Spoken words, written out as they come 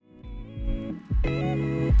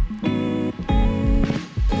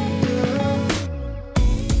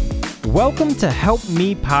Welcome to Help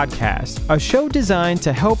Me Podcast, a show designed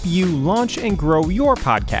to help you launch and grow your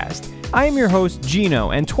podcast. I am your host,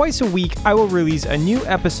 Gino, and twice a week I will release a new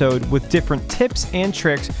episode with different tips and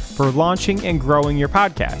tricks for launching and growing your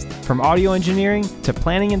podcast. From audio engineering to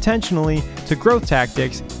planning intentionally to growth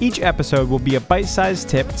tactics, each episode will be a bite-sized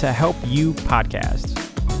tip to help you podcast.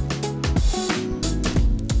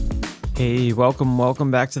 Hey,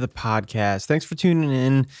 welcome back to the podcast. Thanks for tuning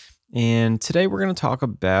in. And today we're going to talk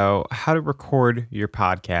about how to record your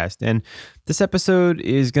podcast. And this episode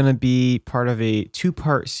is going to be part of a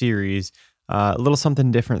two-part series, a little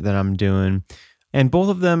something different that I'm doing. And both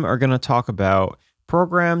of them are going to talk about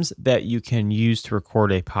programs that you can use to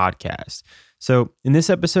record a podcast. So in this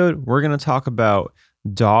episode, we're going to talk about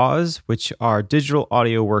DAWs, which are digital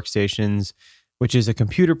audio workstations, which is a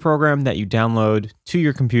computer program that you download to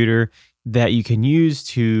your computer that you can use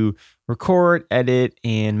to record, edit,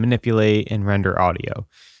 and manipulate and render audio.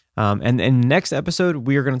 And in the next episode,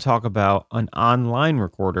 we are going to talk about an online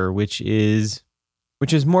recorder, which is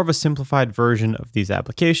more of a simplified version of these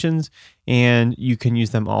applications, and you can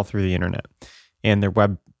use them all through the internet, and they're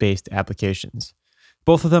web-based applications.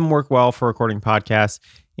 Both of them work well for recording podcasts,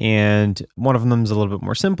 and one of them is a little bit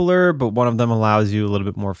more simpler, but one of them allows you a little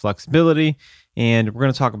bit more flexibility. And we're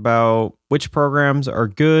going to talk about which programs are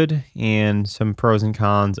good and some pros and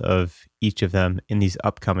cons of each of them in these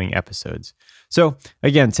upcoming episodes. So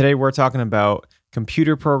again, today we're talking about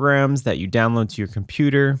computer programs that you download to your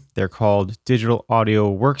computer. They're called digital audio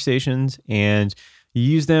workstations, and you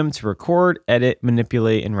use them to record, edit,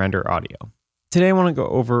 manipulate, and render audio. Today I want to go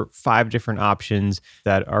over 5 different options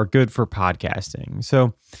that are good for podcasting.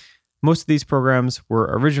 So most of these programs were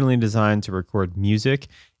originally designed to record music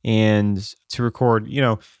and to record,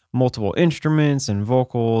 multiple instruments and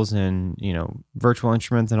vocals and, virtual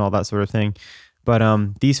instruments and all that sort of thing. But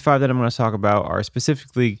these 5 that I'm going to talk about are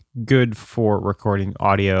specifically good for recording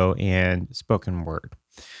audio and spoken word.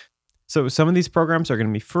 So some of these programs are going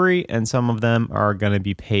to be free and some of them are going to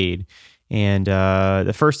be paid. And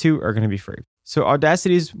the first 2 are going to be free. So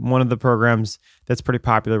Audacity is one of the programs that's pretty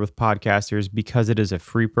popular with podcasters because it is a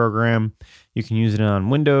free program. You can use it on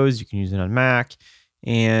Windows, you can use it on Mac,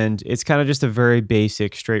 and it's kind of just a very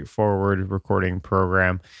basic, straightforward recording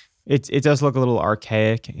program. It does look a little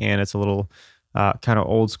archaic and it's a little kind of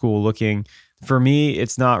old school looking. For me,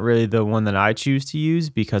 it's not really the one that I choose to use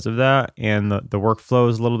because of that, and the workflow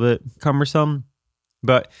is a little bit cumbersome.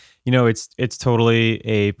 But it's totally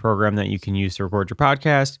a program that you can use to record your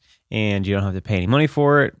podcast, and you don't have to pay any money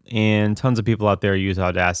for it. And tons of people out there use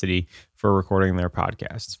Audacity for recording their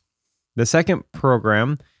podcasts. The second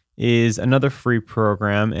program is another free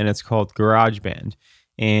program, and it's called GarageBand.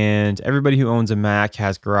 And everybody who owns a Mac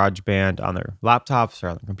has GarageBand on their laptops or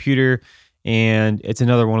on their computer. And it's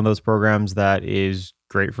another one of those programs that is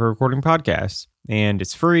great for recording podcasts. And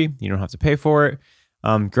it's free. You don't have to pay for it.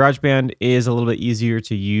 GarageBand is a little bit easier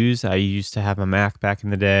to use. I used to have a Mac back in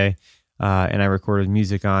the day, and I recorded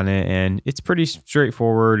music on it, and it's pretty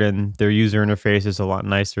straightforward, and their user interface is a lot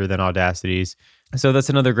nicer than Audacity's. So that's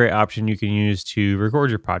another great option you can use to record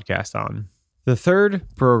your podcast on. The third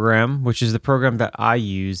program, which is the program that I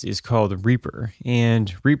use, is called Reaper.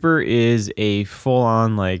 And Reaper is a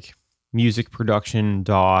full-on music production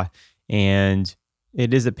DAW, and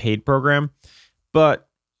it is a paid program, but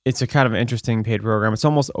it's a kind of interesting paid program. It's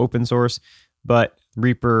almost open source, but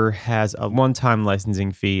Reaper has a one-time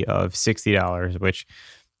licensing fee of $60, which,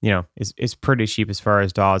 is pretty cheap as far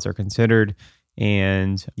as DAWs are considered.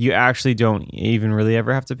 And you actually don't even really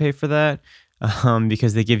ever have to pay for that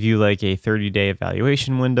because they give you a 30-day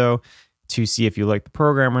evaluation window to see if you like the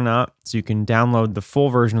program or not. So you can download the full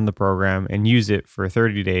version of the program and use it for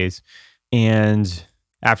 30 days. And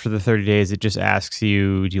after the 30 days, it just asks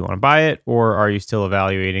you, do you want to buy it or are you still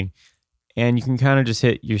evaluating? And you can kind of just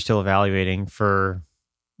hit you're still evaluating for,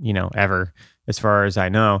 ever, as far as I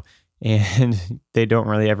know. And they don't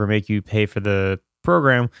really ever make you pay for the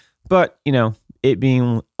program. But, it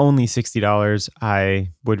being only $60, I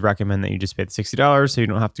would recommend that you just pay the $60 so you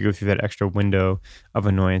don't have to go through that extra window of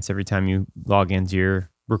annoyance every time you log into your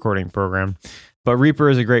recording program. But Reaper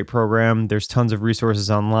is a great program. There's tons of resources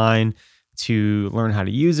online to learn how to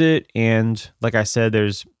use it. And like I said,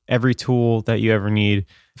 there's every tool that you ever need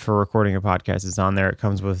for recording a podcast is on there. It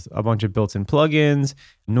comes with a bunch of built-in plugins,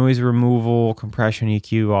 noise removal, compression,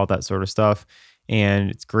 EQ, all that sort of stuff. And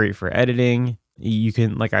it's great for editing. You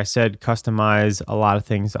can, like I said, customize a lot of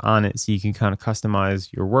things on it. So you can kind of customize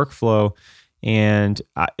your workflow. And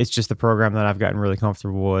it's just a program that I've gotten really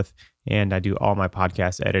comfortable with. And I do all my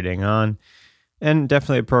podcast editing on. And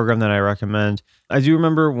definitely a program that I recommend. I do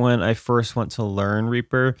remember when I first went to learn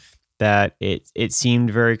Reaper, that it seemed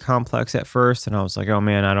very complex at first, and I was like, oh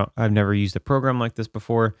man, I've never used a program like this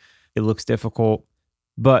before. It looks difficult,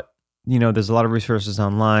 but there's a lot of resources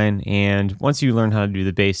online, and once you learn how to do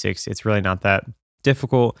the basics, it's really not that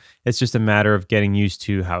difficult. It's just a matter of getting used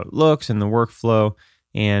to how it looks and the workflow.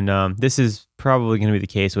 And this is probably going to be the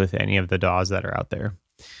case with any of the DAWs that are out there.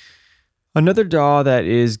 Another DAW that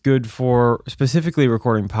is good for specifically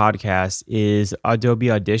recording podcasts is Adobe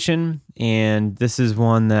Audition. And this is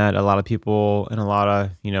one that a lot of people and a lot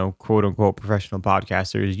of, quote unquote professional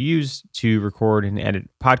podcasters use to record and edit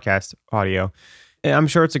podcast audio. And I'm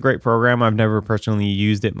sure it's a great program. I've never personally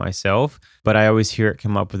used it myself, but I always hear it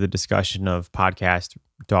come up with a discussion of podcast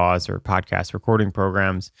DAWs or podcast recording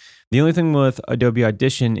programs. The only thing with Adobe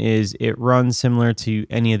Audition is it runs similar to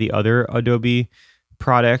any of the other Adobe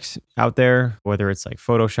products out there, whether it's like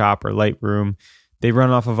Photoshop or Lightroom. They run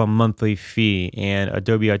off of a monthly fee, and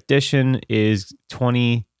Adobe Audition is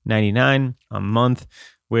 $20.99 a month,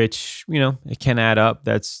 which, it can add up.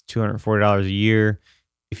 That's $240 a year.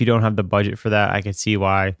 If you don't have the budget for that, I could see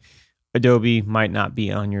why Adobe might not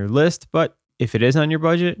be on your list, but if it is on your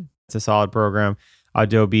budget, it's a solid program.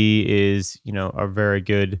 Adobe is, a very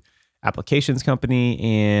good applications company,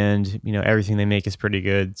 and everything they make is pretty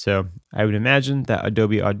good. So I would imagine that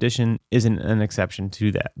Adobe Audition isn't an exception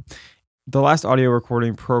to that. The last audio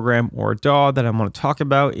recording program or DAW that I want to talk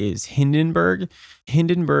about is Hindenburg.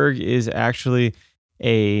 Hindenburg is actually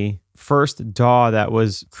a first DAW that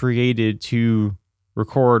was created to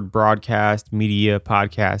record broadcast, media,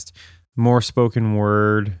 podcast, more spoken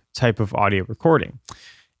word type of audio recording.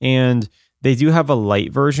 And they do have a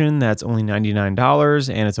light version that's only $99,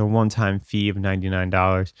 and it's a one-time fee of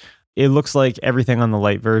 $99. It looks like everything on the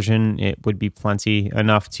light version, it would be plenty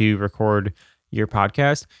enough to record your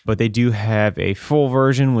podcast, but they do have a full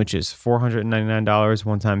version, which is $499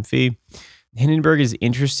 one-time fee. Hindenburg is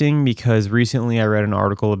interesting because recently I read an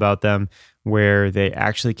article about them where they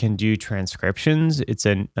actually can do transcriptions. It's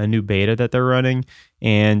a new beta that they're running,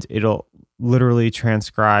 and it'll literally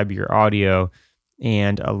transcribe your audio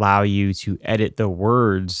and allow you to edit the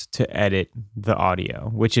words to edit the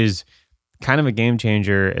audio, which is kind of a game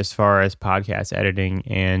changer as far as podcast editing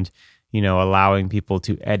and, allowing people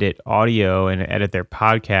to edit audio and edit their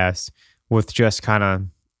podcasts with just kind of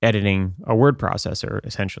editing a word processor,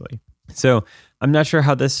 essentially. So I'm not sure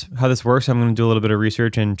how this works. I'm going to do a little bit of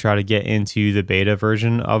research and try to get into the beta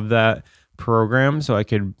version of that program so I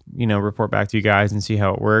could, report back to you guys and see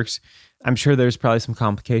how it works. I'm sure there's probably some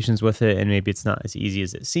complications with it, and maybe it's not as easy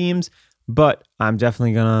as it seems, but I'm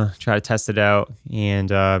definitely going to try to test it out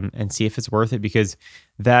and see if it's worth it, because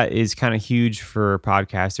that is kind of huge for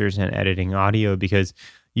podcasters and editing audio, because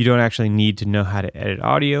you don't actually need to know how to edit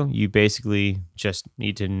audio. You basically just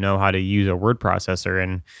need to know how to use a word processor,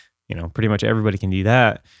 and pretty much everybody can do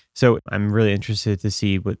that. So I'm really interested to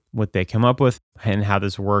see what they come up with and how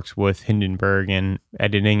this works with Hindenburg and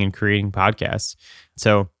editing and creating podcasts.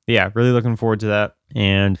 So yeah, really looking forward to that.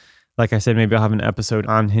 And like I said, maybe I'll have an episode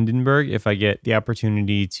on Hindenburg if I get the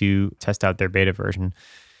opportunity to test out their beta version.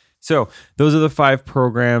 So those are the 5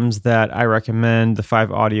 programs that I recommend, the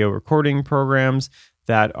 5 audio recording programs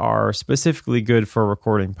that are specifically good for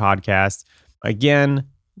recording podcasts. Again,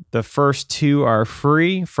 the first 2 are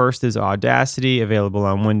free. First is Audacity, available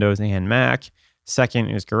on Windows and Mac. Second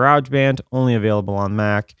is GarageBand, only available on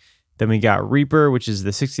Mac. Then we got Reaper, which is the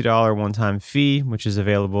 $60 one-time fee, which is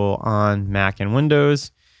available on Mac and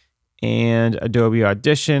Windows. And Adobe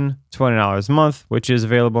Audition, $20 a month, which is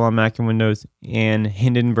available on Mac and Windows. And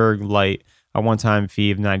Hindenburg Lite, a one-time fee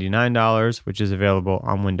of $99, which is available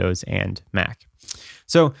on Windows and Mac.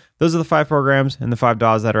 So those are the 5 programs and the 5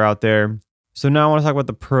 DAWs that are out there. So now I want to talk about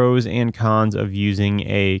the pros and cons of using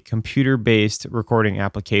a computer-based recording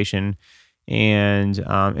application. And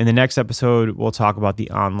in the next episode, we'll talk about the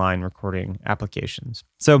online recording applications.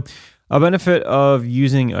 So a benefit of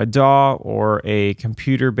using a DAW or a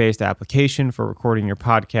computer-based application for recording your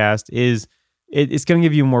podcast is it's going to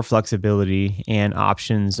give you more flexibility and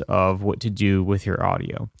options of what to do with your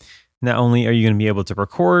audio. Not only are you going to be able to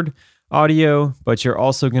record audio, but you're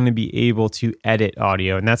also going to be able to edit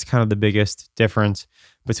audio. And that's kind of the biggest difference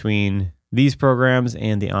between these programs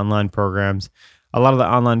and the online programs. A lot of the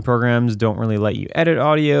online programs don't really let you edit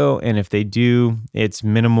audio, and if they do, it's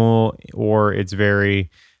minimal or it's very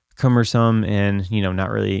cumbersome and,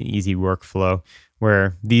 not really an easy workflow,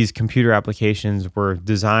 where these computer applications were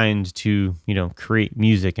designed to, create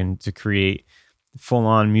music and to create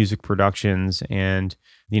full-on music productions. And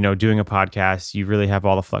doing a podcast, you really have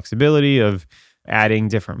all the flexibility of adding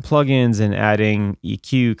different plugins and adding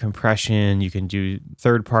EQ, compression. You can do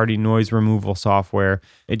third-party noise removal software.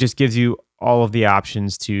 It just gives you all of the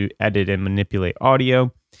options to edit and manipulate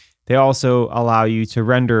audio. They also allow you to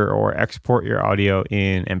render or export your audio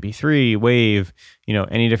in MP3, WAV,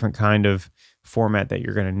 any different kind of format that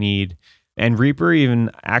you're going to need. And Reaper even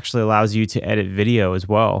actually allows you to edit video as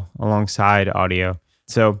well alongside audio.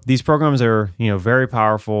 So these programs are, very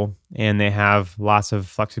powerful, and they have lots of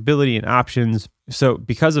flexibility and options. So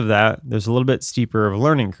because of that, there's a little bit steeper of a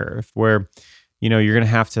learning curve where, you're going to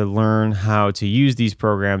have to learn how to use these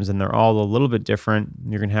programs, and they're all a little bit different.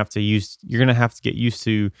 You're going to have to get used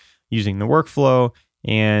to using the workflow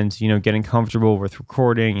and, getting comfortable with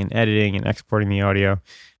recording and editing and exporting the audio,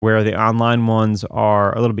 where the online ones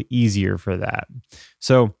are a little bit easier for that.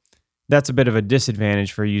 So that's a bit of a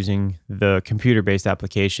disadvantage for using the computer-based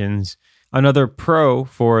applications. Another pro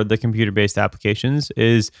for the computer-based applications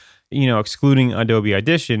is, excluding Adobe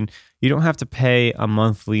Audition, you don't have to pay a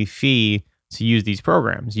monthly fee to use these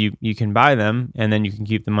programs. You can buy them, and then you can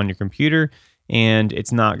keep them on your computer, and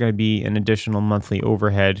it's not going to be an additional monthly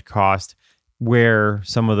overhead cost, where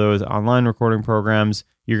some of those online recording programs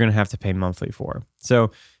you're going to have to pay monthly for.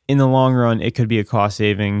 So in the long run, it could be a cost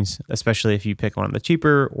savings, especially if you pick one of the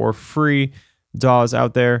cheaper or free DAWs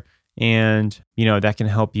out there. And, that can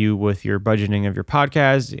help you with your budgeting of your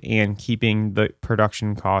podcast and keeping the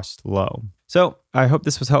production costs low. So I hope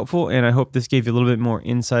this was helpful, and I hope this gave you a little bit more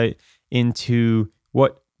insight into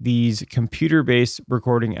what these computer-based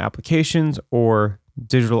recording applications or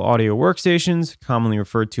digital audio workstations, commonly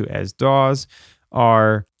referred to as DAWs,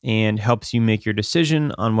 are, and helps you make your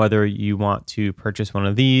decision on whether you want to purchase one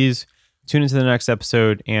of these. Tune into the next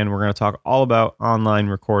episode, and we're going to talk all about online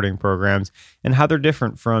recording programs and how they're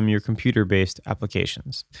different from your computer-based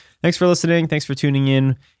applications. Thanks for listening. Thanks for tuning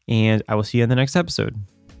in, and I will see you in the next episode.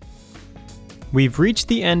 We've reached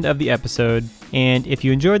the end of the episode, and if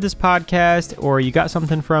you enjoyed this podcast or you got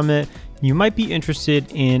something from it, you might be interested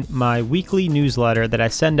in my weekly newsletter that I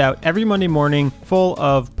send out every Monday morning, full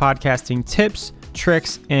of podcasting tips,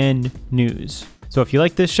 tricks, and news. So if you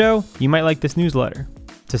like this show, you might like this newsletter.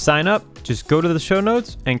 To sign up, just go to the show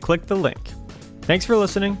notes and click the link. Thanks for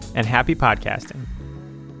listening, and happy podcasting.